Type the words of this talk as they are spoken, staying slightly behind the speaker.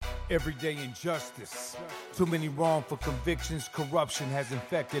Everyday injustice. Too many wrongful convictions. Corruption has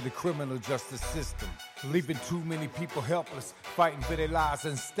infected the criminal justice system, leaving too many people helpless, fighting for their lives.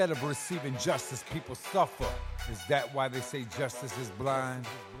 Instead of receiving justice, people suffer. Is that why they say justice is blind?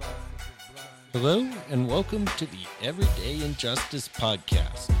 Hello, and welcome to the Everyday Injustice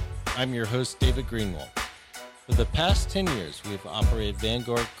Podcast. I'm your host, David Greenwald. For the past 10 years, we've operated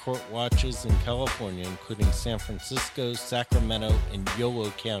Vanguard Court Watches in California, including San Francisco, Sacramento, and Yolo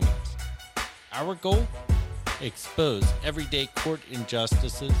counties. Our goal? Expose everyday court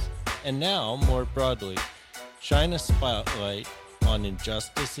injustices, and now, more broadly, shine a spotlight on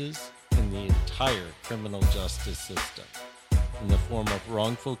injustices in the entire criminal justice system, in the form of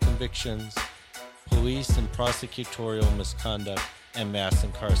wrongful convictions, police and prosecutorial misconduct, and mass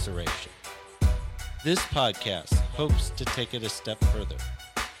incarceration. This podcast hopes to take it a step further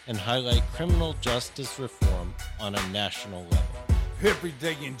and highlight criminal justice reform on a national level.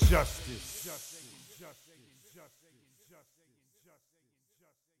 Everyday injustice.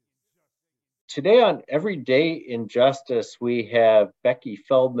 Today on Everyday Injustice, we have Becky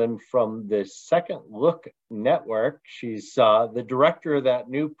Feldman from the Second Look Network. She's the director of that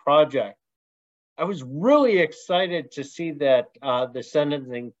new project. I was really excited to see that the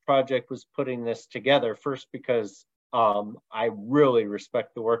Sentencing Project was putting this together. First, because I really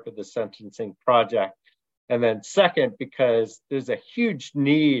respect the work of the Sentencing Project. And then second, because there's a huge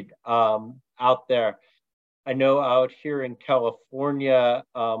need out there. I know out here in California,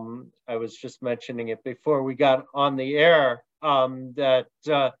 I was just mentioning it before we got on the air, that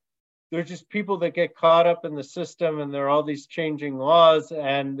there's just people that get caught up in the system, and there are all these changing laws,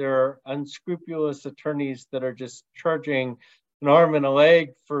 and there are unscrupulous attorneys that are just charging an arm and a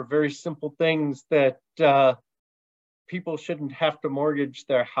leg for very simple things that people shouldn't have to mortgage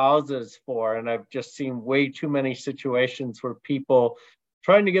their houses for. And I've just seen way too many situations where people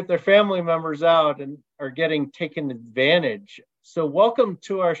trying to get their family members out and are getting taken advantage. So welcome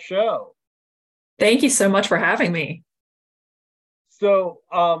to our show. Thank you so much for having me. So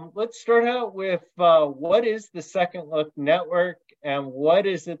let's start out with what is the Second Look Network, and what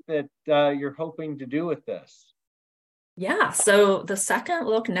is it that you're hoping to do with this? Yeah, so the Second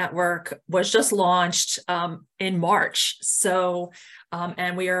Look Network was just launched in March. So,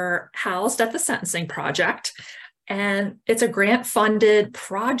 and we are housed at the Sentencing Project. And it's a grant-funded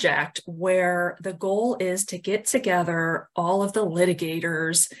project where the goal is to get together all of the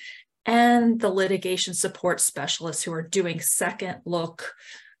litigators and the litigation support specialists who are doing second look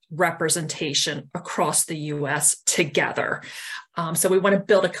representation across the U.S. together. So we want to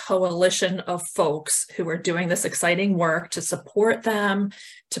build a coalition of folks who are doing this exciting work to support them,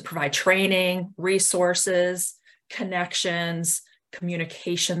 to provide training, resources, connections,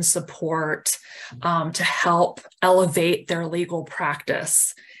 communication support, to help elevate their legal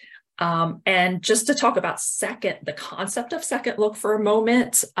practice. And just to talk about the concept of second look for a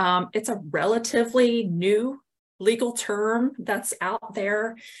moment, it's a relatively new legal term that's out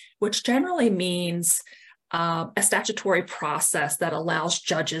there, which generally means a statutory process that allows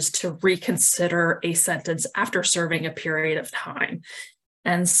judges to reconsider a sentence after serving a period of time.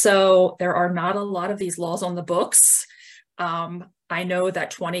 And so there are not a lot of these laws on the books. I know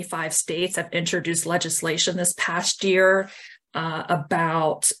that 25 states have introduced legislation this past year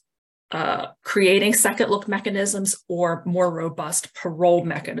about creating second look mechanisms or more robust parole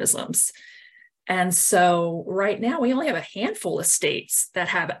mechanisms. And so right now we only have a handful of states that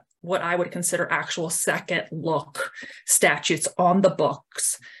have what I would consider actual second look statutes on the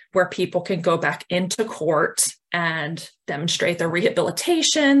books, where people can go back into court and demonstrate their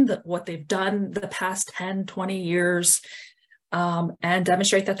rehabilitation, what they've done the past 10, 20 years, and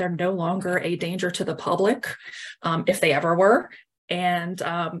demonstrate that they're no longer a danger to the public, if they ever were. And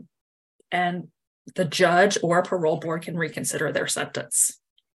the judge or a parole board can reconsider their sentence.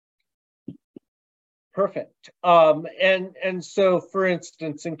 Perfect. And so, for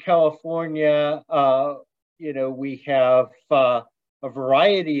instance, in California, we have a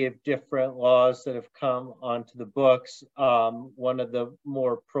variety of different laws that have come onto the books. One of the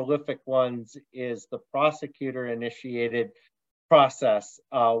more prolific ones is the prosecutor-initiated process,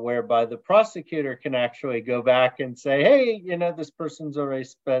 whereby the prosecutor can actually go back and say, hey, this person's already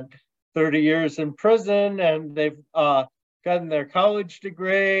spent 30 years in prison, and they've gotten their college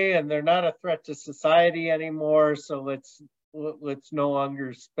degree, and they're not a threat to society anymore, so let's no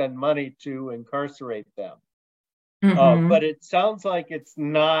longer spend money to incarcerate them. Mm-hmm. But it sounds like it's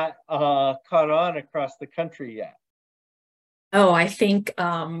not caught on across the country yet. Oh, I think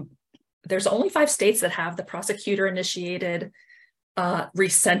there's only 5 states that have the prosecutor-initiated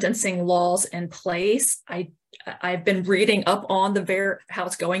resentencing laws in place. I I've been reading up on how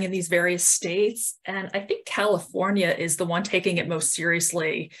it's going in these various states. And I think California is the one taking it most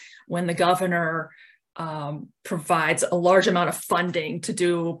seriously when the governor provides a large amount of funding to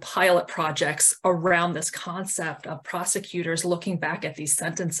do pilot projects around this concept of prosecutors looking back at these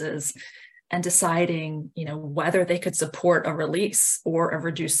sentences and deciding, whether they could support a release or a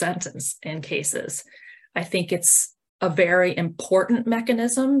reduced sentence in cases. I think it's a very important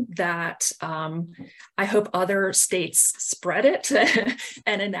mechanism that I hope other states spread it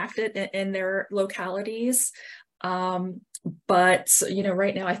and enact it in their localities. But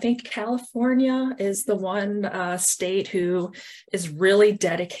right now, I think California is the one state who is really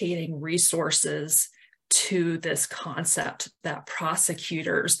dedicating resources to this concept that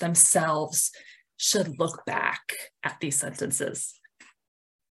prosecutors themselves should look back at these sentences.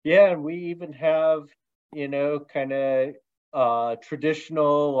 Yeah, and we even have, kind of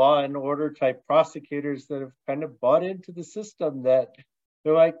traditional law and order type prosecutors that have kind of bought into the system, that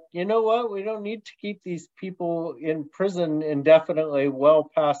they're like, you know what, we don't need to keep these people in prison indefinitely,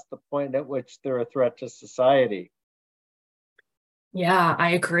 well past the point at which they're a threat to society. Yeah,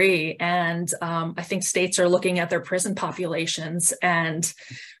 I agree. And I think states are looking at their prison populations and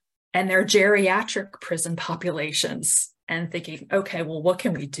their geriatric prison populations and thinking, okay, well, what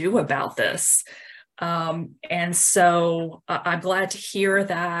can we do about this? And so I'm glad to hear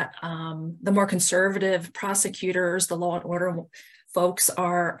that the more conservative prosecutors, the law and order folks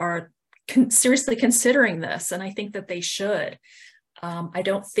are seriously considering this. And I think that they should. I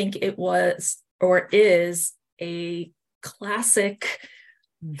don't think it was or is a classic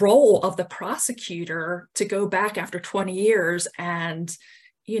role of the prosecutor to go back after 20 years and,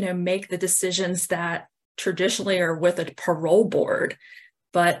 make the decisions that traditionally are with a parole board.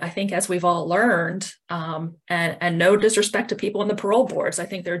 But I think, as we've all learned, and no disrespect to people in the parole boards, I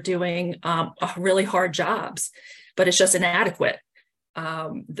think they're doing really hard jobs, but it's just inadequate.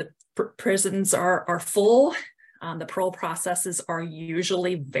 The prisons are full. The parole processes are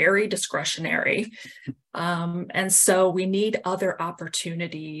usually very discretionary. And so we need other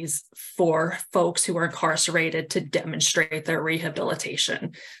opportunities for folks who are incarcerated to demonstrate their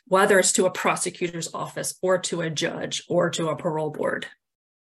rehabilitation, whether it's to a prosecutor's office or to a judge or to a parole board.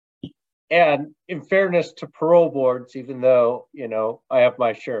 And in fairness to parole boards, even though, I have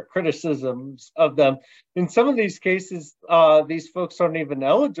my share of criticisms of them, in some of these cases, these folks aren't even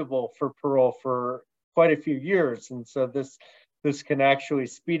eligible for parole for quite a few years. And so this can actually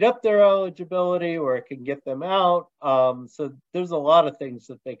speed up their eligibility, or it can get them out. So there's a lot of things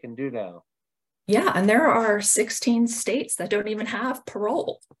that they can do now. Yeah, and there are 16 states that don't even have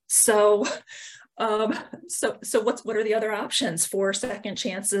parole. So what are the other options for second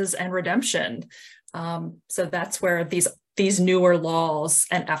chances and redemption? So that's where these newer laws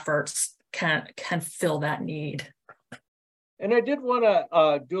and efforts can fill that need. And I did want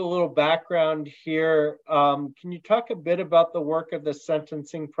to do a little background here. Can you talk a bit about the work of the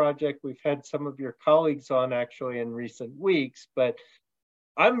Sentencing Project? We've had some of your colleagues on actually in recent weeks, but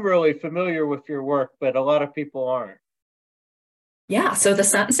I'm really familiar with your work, but a lot of people aren't. Yeah, so the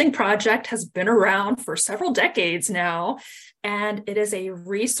Sentencing Project has been around for several decades now, and it is a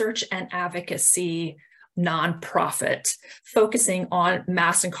research and advocacy nonprofit focusing on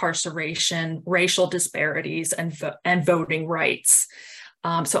mass incarceration, racial disparities, and voting rights.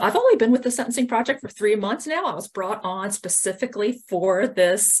 So I've only been with the Sentencing Project for 3 months now. I was brought on specifically for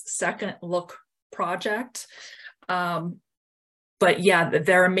this second look project. But yeah,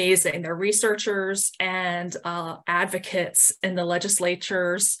 they're amazing. They're researchers and advocates in the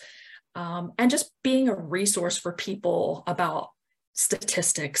legislatures, and just being a resource for people about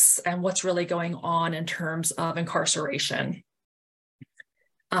statistics and what's really going on in terms of incarceration.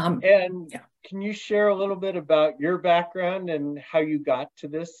 Can you share a little bit about your background and how you got to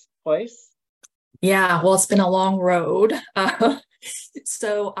this place? Yeah, well, it's been a long road.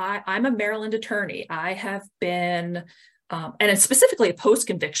 So I'm a Maryland attorney. I have been and it's specifically a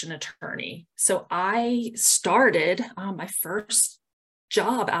post-conviction attorney. So I started my first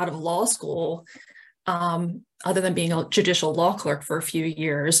job out of law school, other than being a judicial law clerk for a few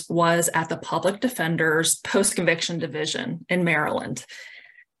years, was at the Public Defender's Post-Conviction Division in Maryland.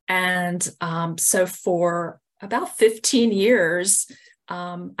 And so for about 15 years,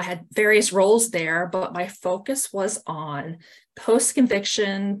 I had various roles there, but my focus was on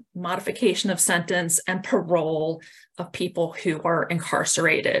post-conviction, modification of sentence, and parole of people who are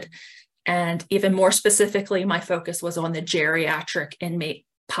incarcerated. And even more specifically, my focus was on the geriatric inmate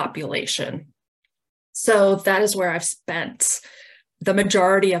population. So that is where I've spent the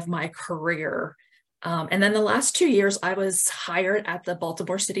majority of my career. And then the last 2 years, I was hired at the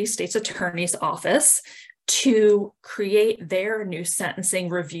Baltimore City State's Attorney's Office to create their new sentencing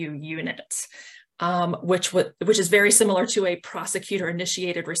review unit, which is very similar to a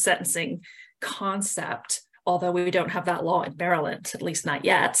prosecutor-initiated resentencing concept, although we don't have that law in Maryland, at least not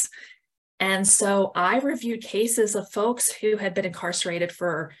yet. And so I reviewed cases of folks who had been incarcerated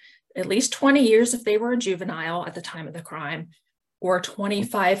for at least 20 years if they were a juvenile at the time of the crime, or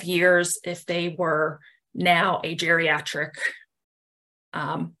 25 years if they were now a geriatric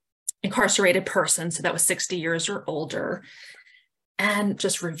incarcerated person, so that was 60 years or older, and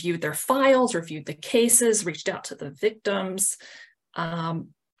just reviewed their files, reviewed the cases, reached out to the victims,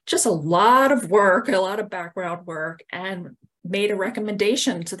 just a lot of work, a lot of background work, and made a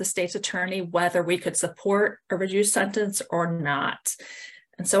recommendation to the state's attorney whether we could support a reduced sentence or not.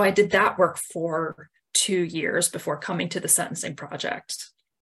 And so I did that work for 2 years before coming to the sentencing project.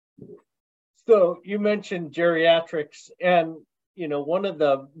 So you mentioned geriatrics, and one of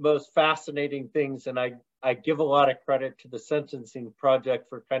the most fascinating things, and I give a lot of credit to the sentencing project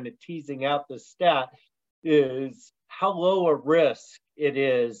for kind of teasing out this stat, is how low a risk it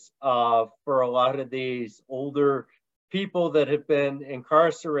is for a lot of these older people that have been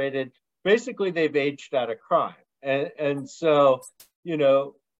incarcerated. Basically, they've aged out of crime. And so,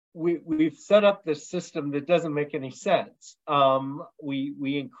 we've set up this system that doesn't make any sense.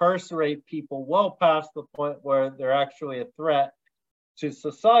 We incarcerate people well past the point where they're actually a threat to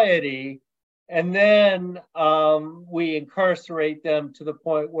society. And then we incarcerate them to the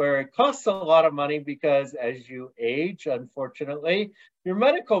point where it costs a lot of money because as you age, unfortunately, your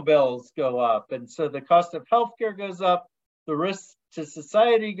medical bills go up. And so the cost of healthcare goes up, the risk to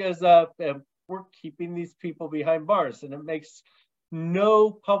society goes up, and we're keeping these people behind bars. And it makes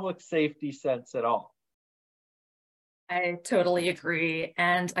no public safety sense at all. I totally agree.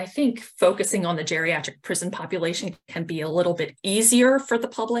 And I think focusing on the geriatric prison population can be a little bit easier for the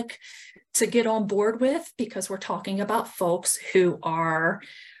public to get on board with, because we're talking about folks who are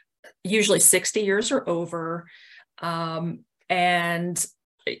usually 60 years or over. And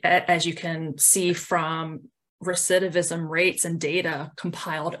as you can see from recidivism rates and data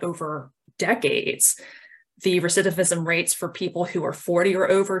compiled over decades, the recidivism rates for people who are 40 or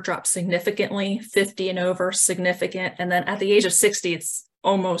over drop significantly, 50 and over significant, and then at the age of 60, it's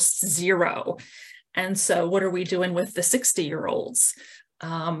almost zero. And so what are we doing with the 60-year-olds?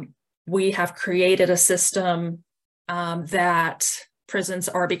 We have created a system that prisons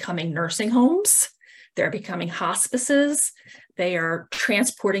are becoming nursing homes. They're becoming hospices. They are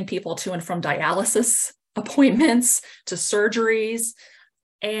transporting people to and from dialysis appointments, to surgeries.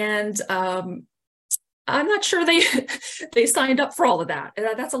 And I'm not sure they signed up for all of that.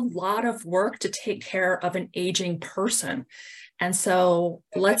 That's a lot of work to take care of an aging person. And so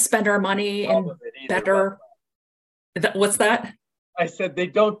let's spend our money in better. What's that? I said they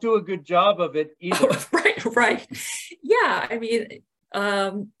don't do a good job of it either. Oh, right. Yeah, I mean,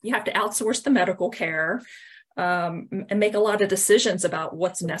 you have to outsource the medical care and make a lot of decisions about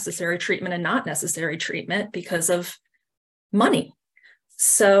what's necessary treatment and not necessary treatment because of money.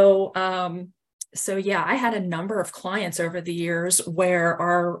 So yeah, I had a number of clients over the years where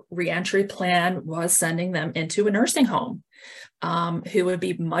our reentry plan was sending them into a nursing home who would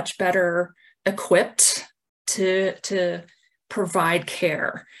be much better equipped to provide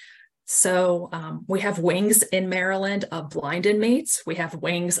care. So we have wings in Maryland of blind inmates. We have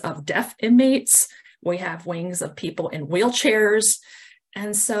wings of deaf inmates. We have wings of people in wheelchairs.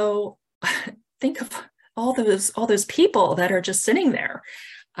 And so think of all those people that are just sitting there.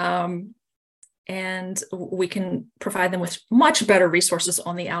 And we can provide them with much better resources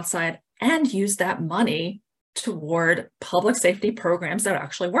on the outside and use that money toward public safety programs that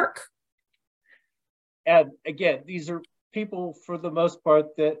actually work. And again, these are people, for the most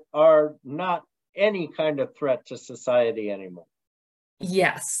part, that are not any kind of threat to society anymore.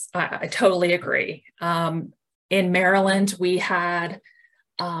 Yes, I totally agree. In Maryland, we had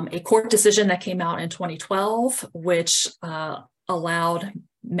a court decision that came out in 2012, which allowed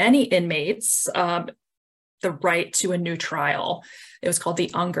many inmates the right to a new trial. It was called the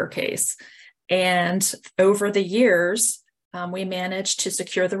Unger case. And over the years, we managed to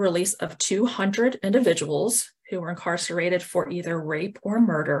secure the release of 200 individuals who were incarcerated for either rape or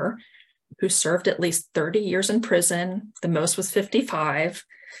murder, who served at least 30 years in prison. The most was 55.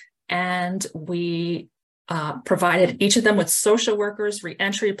 And we provided each of them with social workers,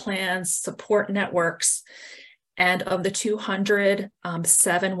 reentry plans, support networks. And of the 200,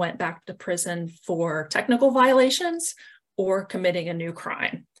 7 went back to prison for technical violations or committing a new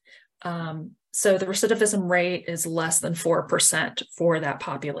crime. So the recidivism rate is less than 4% for that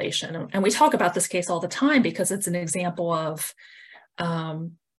population. And we talk about this case all the time because it's an example of,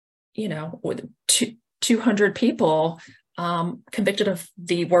 200 people convicted of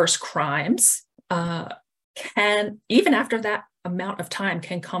the worst crimes can, even after that amount of time,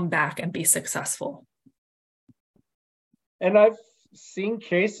 can come back and be successful. And I've seen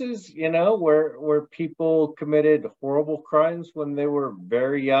cases, where people committed horrible crimes when they were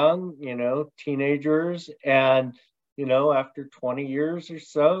very young, teenagers, and after 20 years or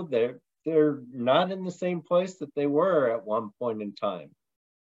so, they're not in the same place that they were at one point in time.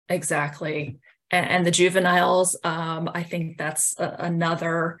 Exactly. And the juveniles, I think that's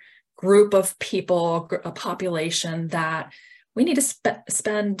another group of people, a population that we need to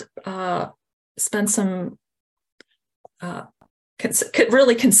spend some, could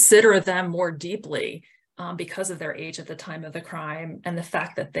really consider them more deeply because of their age at the time of the crime and the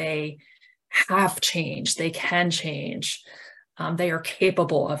fact that they have changed, they can change, they are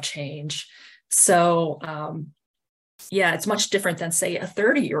capable of change. So, yeah, it's much different than, say, a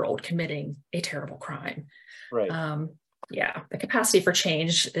 30-year-old committing a terrible crime. Right. Yeah, the capacity for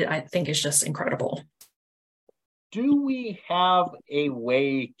change, I think, is just incredible. Do we have a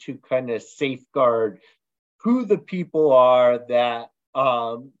way to kind of safeguard who the people are that,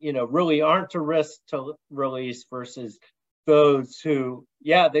 really aren't a risk to release versus those who,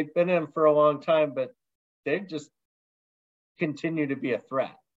 yeah, they've been in for a long time, but they just continue to be a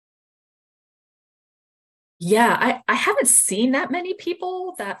threat? Yeah, I haven't seen that many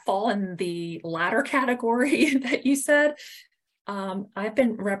people that fall in the latter category that you said. I've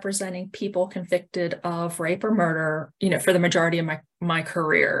been representing people convicted of rape or murder, for the majority of my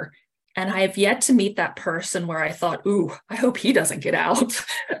career. And I have yet to meet that person where I thought, ooh, I hope he doesn't get out.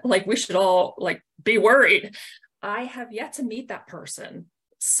 Like, we should all be worried. I have yet to meet that person.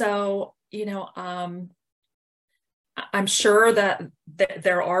 So, I'm sure that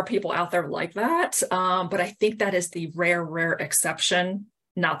there are people out there like that, but I think that is the rare exception,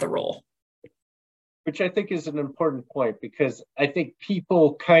 not the rule. Which I think is an important point, because I think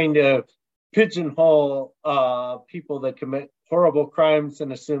people kind of pigeonhole people that commit horrible crimes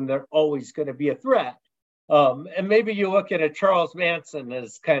and assume they're always going to be a threat. And maybe you look at a Charles Manson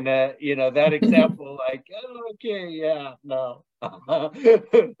as kind of, that example, like, oh, okay, yeah, no,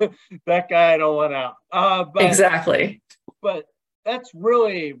 that guy I don't want out. But, exactly. But that's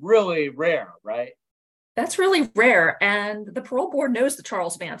really, really rare, right? That's really rare. And the parole board knows the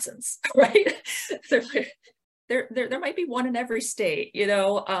Charles Mansons, right? There might be one in every state,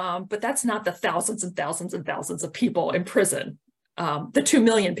 but that's not the thousands and thousands and thousands of people in prison. The 2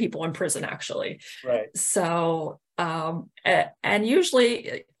 million people in prison, actually. Right. So, and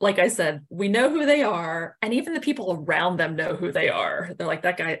usually, like I said, we know who they are, and even the people around them know who they are. They're like,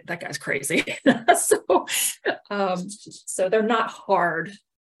 that guy's crazy. So they're not hard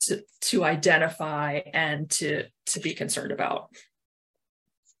to identify and to be concerned about.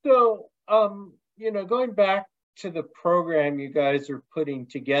 So, going back to the program you guys are putting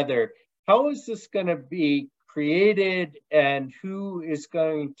together, how is this going to be created, and who is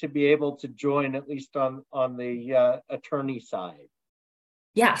going to be able to join, at least on the attorney side?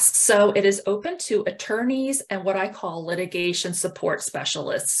 Yes, so it is open to attorneys and what I call litigation support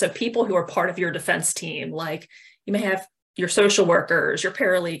specialists. So people who are part of your defense team, like you may have your social workers, your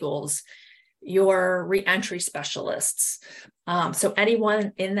paralegals, your reentry specialists. So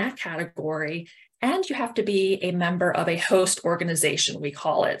anyone in that category. And you have to be a member of a host organization, we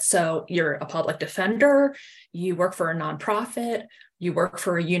call it. So you're a public defender, you work for a nonprofit, you work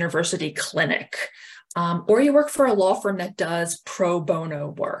for a university clinic, or you work for a law firm that does pro bono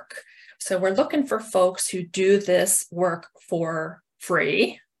work. So we're looking for folks who do this work for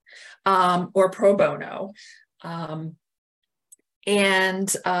free or pro bono.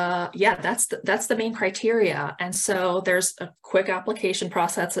 That's the main criteria. And so there's a quick application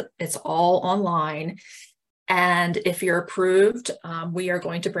process. It's all online. And if you're approved, we are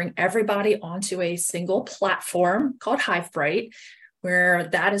going to bring everybody onto a single platform called HiveBright, where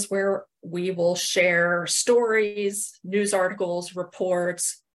that is where we will share stories, news articles,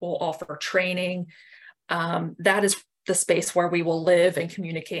 reports, we'll offer training. That is the space where we will live and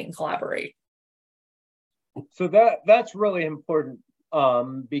communicate and collaborate. So that's really important,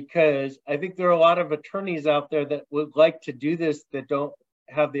 because I think there are a lot of attorneys out there that would like to do this that don't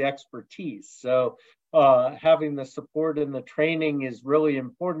have the expertise. So having the support and the training is really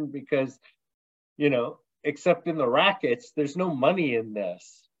important, because, except in the rackets, there's no money in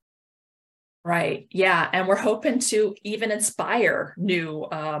this. Right. Yeah. And we're hoping to even inspire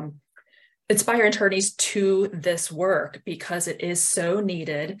attorneys to this work, because it is so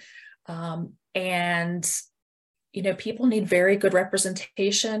needed. And, people need very good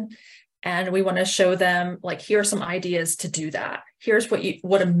representation, and we want to show them, like, here are some ideas to do that. Here's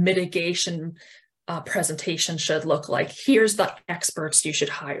what a mitigation presentation should look like. Here's the experts you should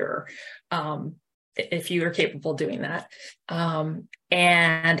hire if you are capable of doing that.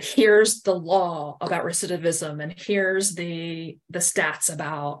 And here's the law about recidivism, and here's the stats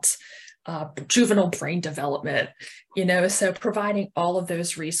about juvenile brain development, so providing all of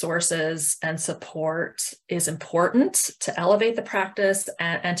those resources and support is important to elevate the practice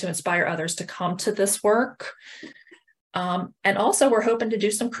and to inspire others to come to this work. And also we're hoping to do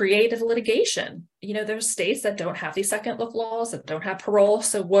some creative litigation. There's states that don't have these second look laws, that don't have parole.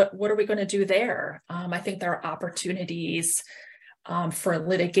 So what are we going to do there? I think there are opportunities for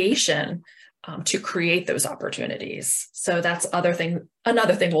litigation to create those opportunities. So that's another thing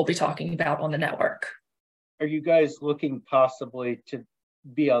we'll be talking about on the network. Are you guys looking possibly to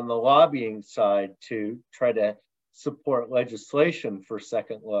be on the lobbying side to try to support legislation for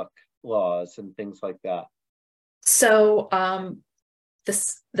second look laws and things like that? So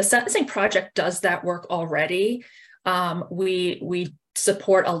the Sentencing Project does that work already. We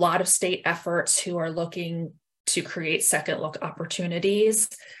support a lot of state efforts who are looking to create second look opportunities.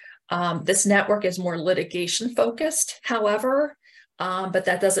 This network is more litigation focused, however, but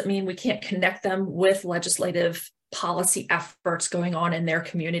that doesn't mean we can't connect them with legislative policy efforts going on in their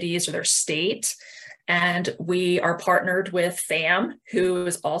communities or their state. And we are partnered with FAM, who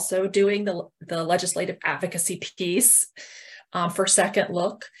is also doing the legislative advocacy piece for Second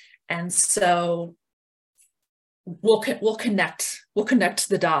Look. And so we'll connect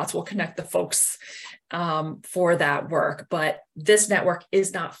the dots, we'll connect the folks for that work. But this network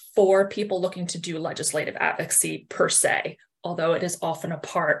is not for people looking to do legislative advocacy per se, although it is often a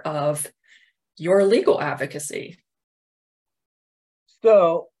part of your legal advocacy.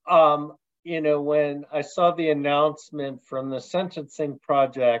 So, when I saw the announcement from the Sentencing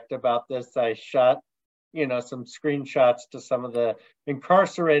Project about this, I shot, some screenshots to some of the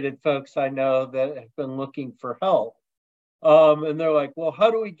incarcerated folks I know that have been looking for help. And they're like, well,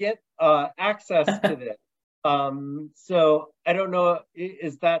 how do we get access to this? So I don't know,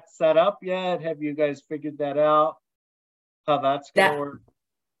 is that set up yet? Have you guys figured that out? How that's going to work?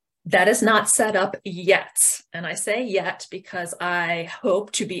 That is not set up yet. And I say yet because I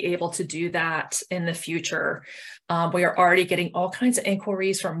hope to be able to do that in the future. We are already getting all kinds of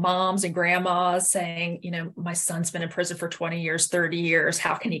inquiries from moms and grandmas saying, my son's been in prison for 20 years, 30 years.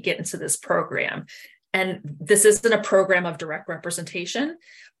 How can he get into this program? And this isn't a program of direct representation,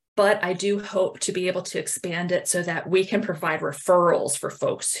 but I do hope to be able to expand it so that we can provide referrals for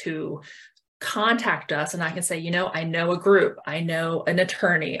folks who contact us, and I can say, I know a group, I know an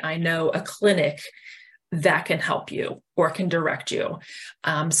attorney, I know a clinic that can help you or can direct you.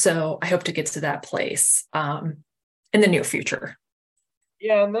 So I hope to get to that place in the near future.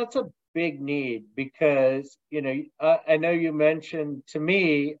 Yeah, and that's a big need because, I know you mentioned to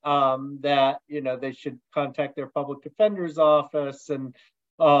me that, they should contact their public defender's office and,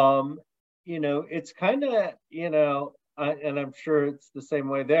 it's kind of, and I'm sure it's the same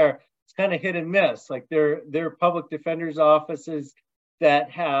way there. It's kind of hit and miss. Like they're public defenders' offices that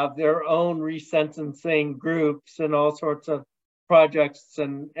have their own resentencing groups and all sorts of projects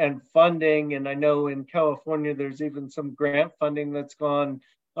and funding. And I know in California, there's even some grant funding that's gone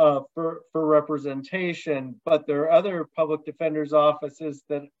for representation, but there are other public defenders' offices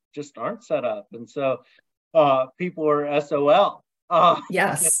that just aren't set up. And so people are SOL.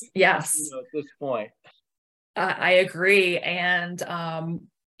 Yes. At this point. I agree. And,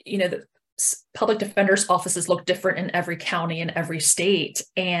 the public defender's offices look different in every county and every state.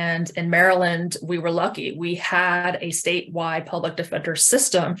 And in Maryland, we were lucky. We had a statewide public defender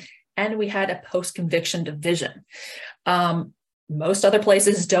system and we had a post-conviction division. Most other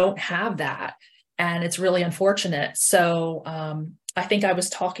places don't have that. And it's really unfortunate. So I think I was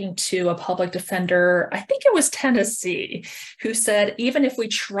talking to a public defender, I think it was Tennessee, who said, even if we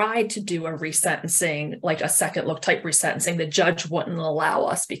tried to do a resentencing, like a second look type resentencing, the judge wouldn't allow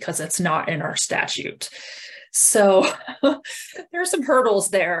us because it's not in our statute. So there are some hurdles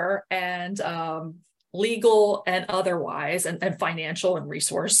there, and legal and otherwise, and financial and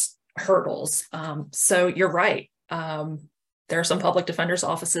resource hurdles. So you're right. There are some public defenders'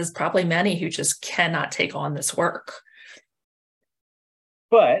 offices, probably many, who just cannot take on this work.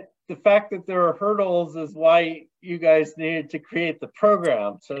 But the fact that there are hurdles is why you guys needed to create the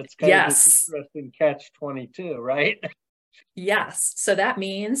program. So it's kind of this interesting catch-22, right? Yes. So that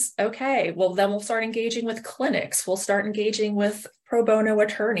means, okay, well, then we'll start engaging with clinics. We'll start engaging with pro bono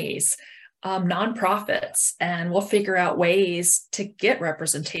attorneys, nonprofits, and we'll figure out ways to get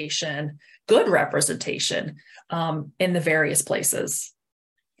representation, good representation in the various places.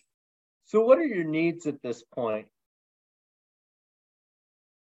 So what are your needs at this point?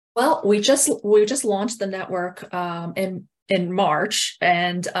 Well, we just launched the network in March,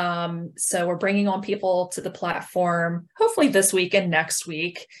 and so we're bringing on people to the platform hopefully this week and next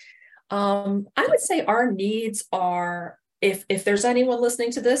week. I would say our needs are, if there's anyone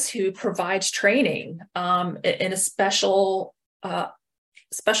listening to this who provides training in a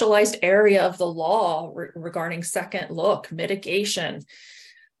specialized area of the law regarding second look, mitigation,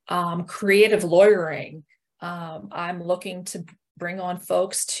 creative lawyering, I'm looking to bring on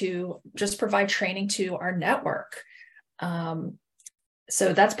folks to just provide training to our network.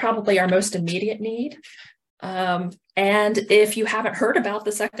 So that's probably our most immediate need. And if you haven't heard about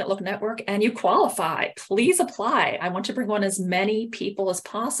the Second Look Network and you qualify, please apply. I want to bring on as many people as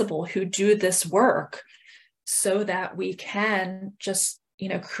possible who do this work so that we can just,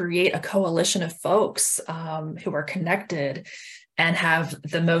 create a coalition of folks who are connected and have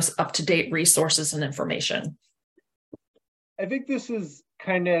the most up-to-date resources and information. I think this is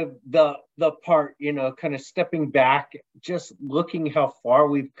kind of the part, kind of stepping back, just looking how far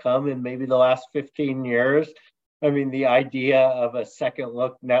we've come in maybe the last 15 years. I mean, the idea of a Second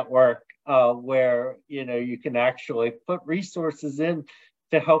Look network where, you can actually put resources in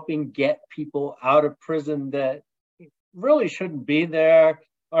to helping get people out of prison that really shouldn't be there,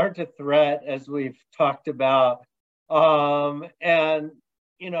 aren't a threat, as we've talked about. And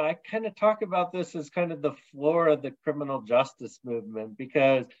I kind of talk about this as kind of the floor of the criminal justice movement,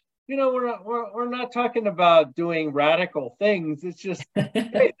 because, we're not talking about doing radical things. It's just,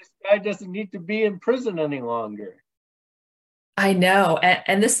 hey, this guy doesn't need to be in prison any longer. I know.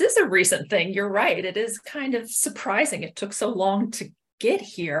 And this is a recent thing. You're right. It is kind of surprising. It took so long to get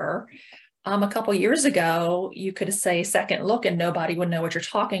here. A couple of years ago, you could say second look and nobody would know what you're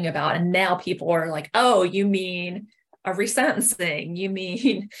talking about. And now people are like, oh, you mean a resentencing, you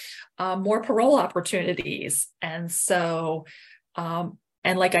mean more parole opportunities. And so,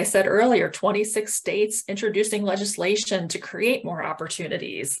 and like I said earlier, 26 states introducing legislation to create more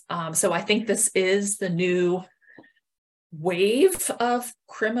opportunities. So I think this is the new wave of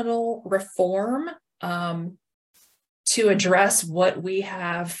criminal reform to address what we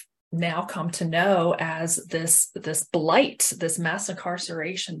have now come to know as this blight, this mass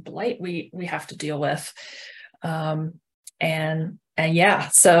incarceration blight we have to deal with. And yeah,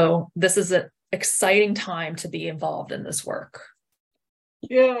 so this is an exciting time to be involved in this work.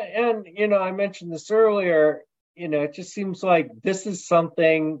 Yeah, and I mentioned this earlier, it just seems like this is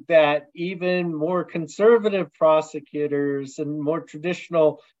something that even more conservative prosecutors and more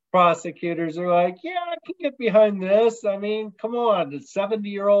traditional prosecutors are like, yeah, I can get behind this. I mean, come on, a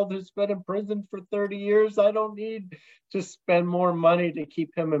 70-year-old who's been in prison for 30 years, I don't need to spend more money to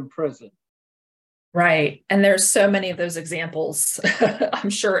keep him in prison. Right. And there's so many of those examples,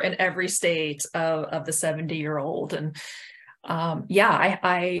 I'm sure, in every state of the 70-year-old. And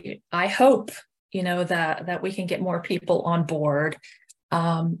I hope, that we can get more people on board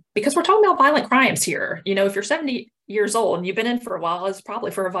because we're talking about violent crimes here. If you're 70 years old and you've been in for a while, it's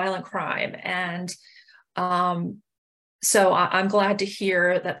probably for a violent crime. And so I'm glad to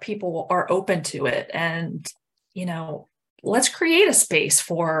hear that people are open to it. And, let's create a space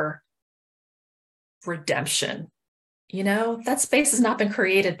for redemption. That space has not been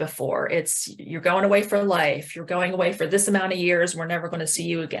created before. It's you're going away for life. You're going away for this amount of years. We're never going to see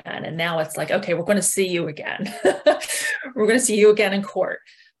you again. And now it's like, okay, we're going to see you again. We're going to see you again in court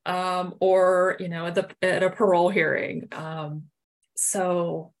or, at a parole hearing.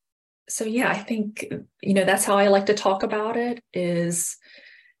 So yeah, I think, that's how I like to talk about it is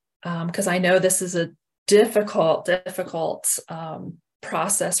because I know this is a difficult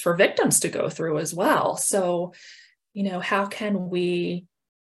process for victims to go through as well. So, how can we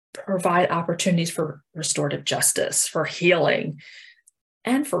provide opportunities for restorative justice, for healing,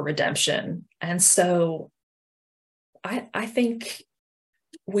 and for redemption? And so I think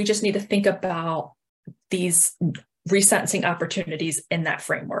we just need to think about these resentencing opportunities in that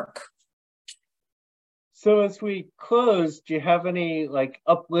framework. So as we close, do you have any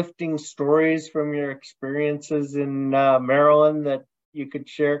uplifting stories from your experiences in Maryland that you could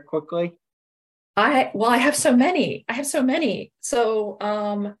share quickly? I have so many. So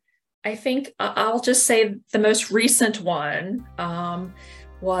I think I'll just say the most recent one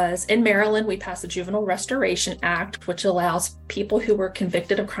was in Maryland. We passed the Juvenile Restoration Act, which allows people who were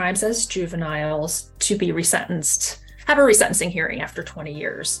convicted of crimes as juveniles to be resentenced, have a resentencing hearing after 20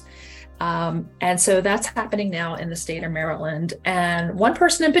 years. And so that's happening now in the state of Maryland. And one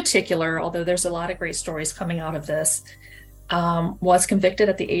person in particular, although there's a lot of great stories coming out of this, was convicted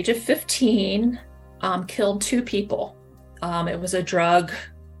at the age of 15, killed 2 people. It was a drug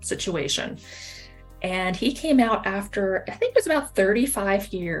situation. And he came out after, I think it was about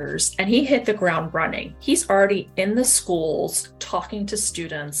 35 years, and he hit the ground running. He's already in the schools talking to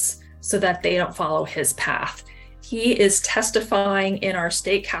students so that they don't follow his path. He is testifying in our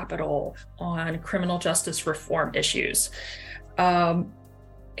state capitol on criminal justice reform issues. I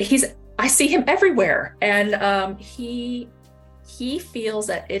see him everywhere, and he feels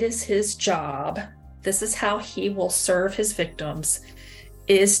that it is his job. This is how he will serve his victims,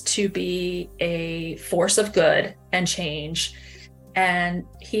 is to be a force of good and change. And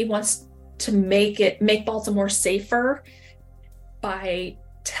he wants to make Baltimore safer by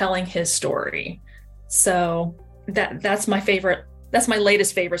telling his story. So that's my favorite. That's my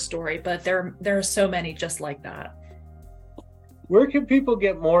latest favorite story, but there are so many just like that. Where can people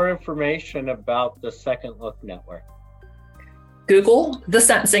get more information about the Second Look Network? Google The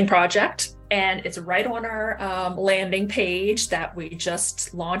Sentencing Project, and it's right on our landing page that we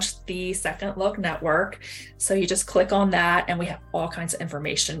just launched the Second Look Network. So you just click on that and we have all kinds of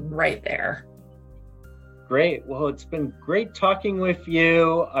information right there. Great. Well, it's been great talking with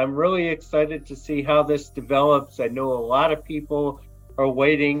you. I'm really excited to see how this develops. I know a lot of people are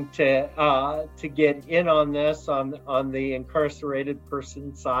waiting to get in on this on the incarcerated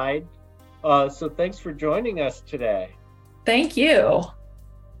person side. So thanks for joining us today. Thank you.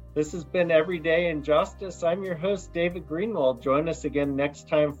 This has been Everyday in Justice. I'm your host, David Greenwald. Join us again next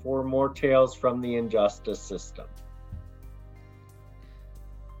time for more tales from the injustice system.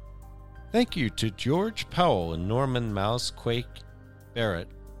 Thank you to George Powell and Norman Mousequake Barrett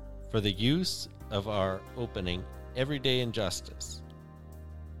for the use of our opening, Everyday in Justice.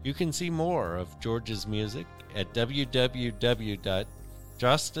 You can see more of George's music at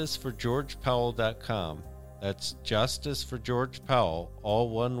www.justiceforgeorgepowell.com. That's Justice for George Powell, all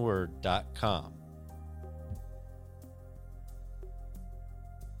one word, .com.